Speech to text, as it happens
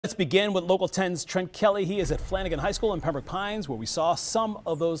Let's begin with Local 10's Trent Kelly. He is at Flanagan High School in Pembroke Pines, where we saw some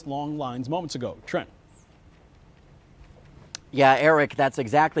of those long lines moments ago. Trent. Yeah, Eric, that's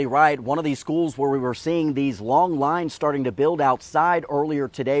exactly right. One of these schools where we were seeing these long lines starting to build outside earlier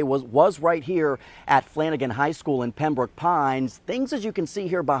today was right here at Flanagan High School in Pembroke Pines. Things, as you can see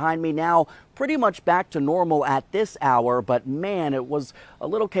here behind me now, pretty much back to normal at this hour, but man, it was a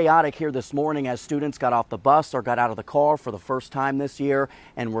little chaotic here this morning as students got off the bus or got out of the car for the first time this year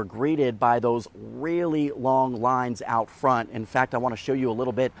and were greeted by those really long lines out front. In fact, I want to show you a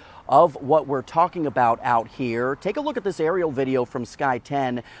little bit of what we're talking about out here. Take a look at this aerial video from Sky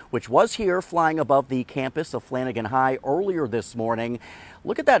 10, which was here flying above the campus of Flanagan High earlier this morning.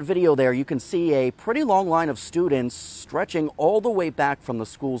 Look at that video there. You can see a pretty long line of students stretching all the way back from the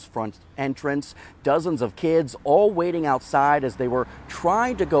school's front entrance. Dozens of kids all waiting outside as they were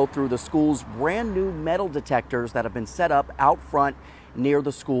trying to go through the school's brand new metal detectors that have been set up out front near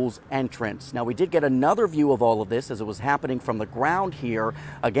the school's entrance. Now, we did get another view of all of this as it was happening from the ground here.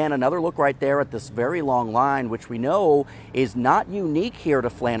 Again, another look right there at this very long line, which we know is not unique here to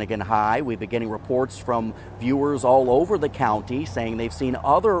Flanagan High. We've been getting reports from viewers all over the county saying they've seen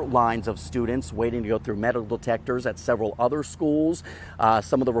other lines of students waiting to go through metal detectors at several other schools.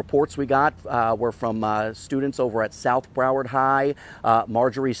 Some of the reports we got were from students over at South Broward High,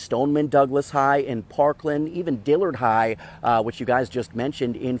 Marjorie Stoneman Douglas High in Parkland, even Dillard High, which you guys just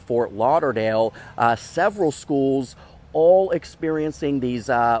mentioned in Fort Lauderdale. Several schools all experiencing these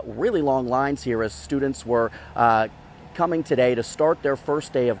really long lines here as students were coming today to start their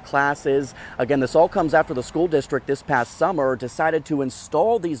first day of classes. Again, this all comes after the school district this past summer decided to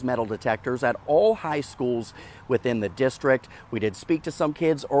install these metal detectors at all high schools within the district. We did speak to some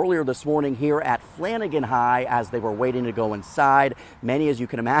kids earlier this morning here at Flanagan High as they were waiting to go inside. Many, as you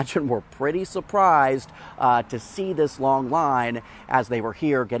can imagine, were pretty surprised to see this long line as they were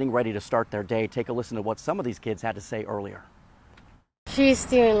here getting ready to start their day. Take a listen to what some of these kids had to say earlier. She's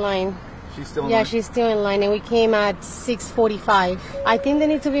still in line. She's still in line? Yeah, she's still in line, and we came at 6:45. I think they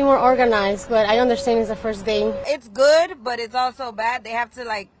need to be more organized, but I understand it's the first day. It's good, but it's also bad. They have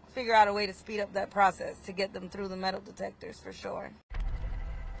to figure out a way to speed up that process to get them through the metal detectors for sure.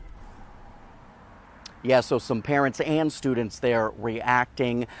 Yeah, so some parents and students there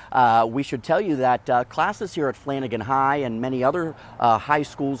reacting. We should tell you that classes here at Flanagan High and many other high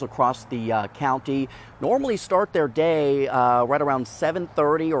schools across the county normally start their day right around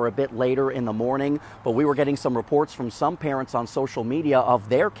 7:30 or a bit later in the morning. But we were getting some reports from some parents on social media of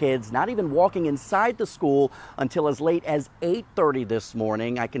their kids not even walking inside the school until as late as 8:30 this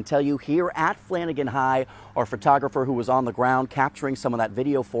morning. I can tell you here at Flanagan High, our photographer who was on the ground capturing some of that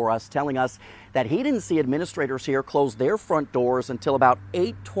video for us, telling us that he didn't see administrators here close their front doors until about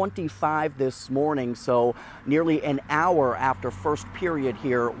 8:25 this morning. So nearly an hour after first period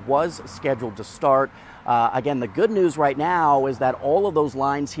here was scheduled to start. Again, the good news right now is that all of those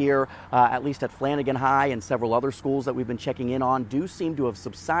lines here, at least at Flanagan High and several other schools that we've been checking in on, do seem to have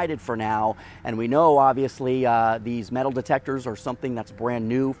subsided for now. And we know, obviously, these metal detectors are something that's brand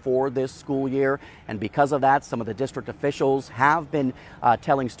new for this school year. And because of that, some of the district officials have been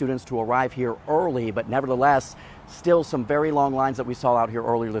telling students to arrive here early. But nevertheless, still some very long lines that we saw out here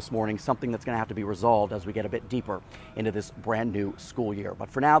earlier this morning, something that's going to have to be resolved as we get a bit deeper into this brand new school year. But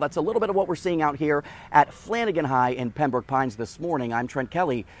for now, that's a little bit of what we're seeing out here at Flanagan High in Pembroke Pines this morning. I'm Trent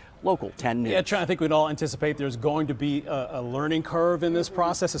Kelly, Local 10 News. Yeah, Trent, I think we'd all anticipate there's going to be a learning curve in this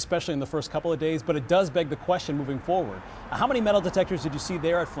process, especially in the first couple of days. But it does beg the question moving forward. How many metal detectors did you see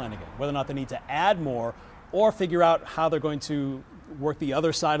there at Flanagan? Whether or not they need to add more or figure out how they're going to work the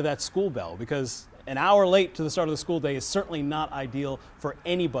other side of that school bell, because an hour late to the start of the school day is certainly not ideal for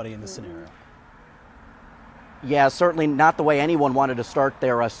anybody in this scenario. Yeah, certainly not the way anyone wanted to start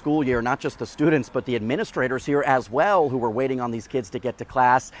their school year, not just the students, but the administrators here as well who were waiting on these kids to get to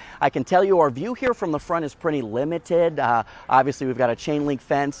class. I can tell you our view here from the front is pretty limited. Obviously, we've got a chain link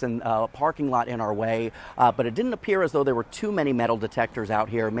fence and a parking lot in our way, but it didn't appear as though there were too many metal detectors out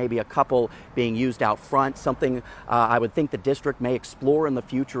here, maybe a couple being used out front. Something I would think the district may explore in the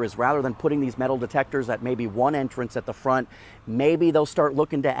future is rather than putting these metal detectors at maybe one entrance at the front, maybe they'll start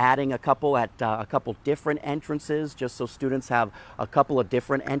looking to adding a couple at a couple different entrances, just so students have a couple of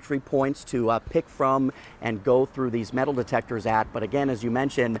different entry points to pick from and go through these metal detectors at. But again, as you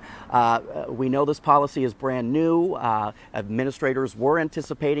mentioned, we know this policy is brand new. Administrators were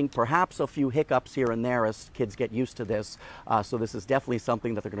anticipating perhaps a few hiccups here and there as kids get used to this. So this is definitely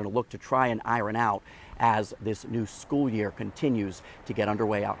something that they're going to look to try and iron out as this new school year continues to get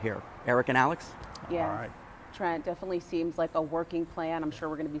underway out here. Eric and Alex? Yes. All right. Trent, definitely seems like a working plan. I'm sure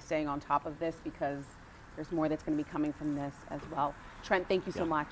we're going to be staying on top of this because there's more that's going to be coming from this as well. Trent, thank you so much.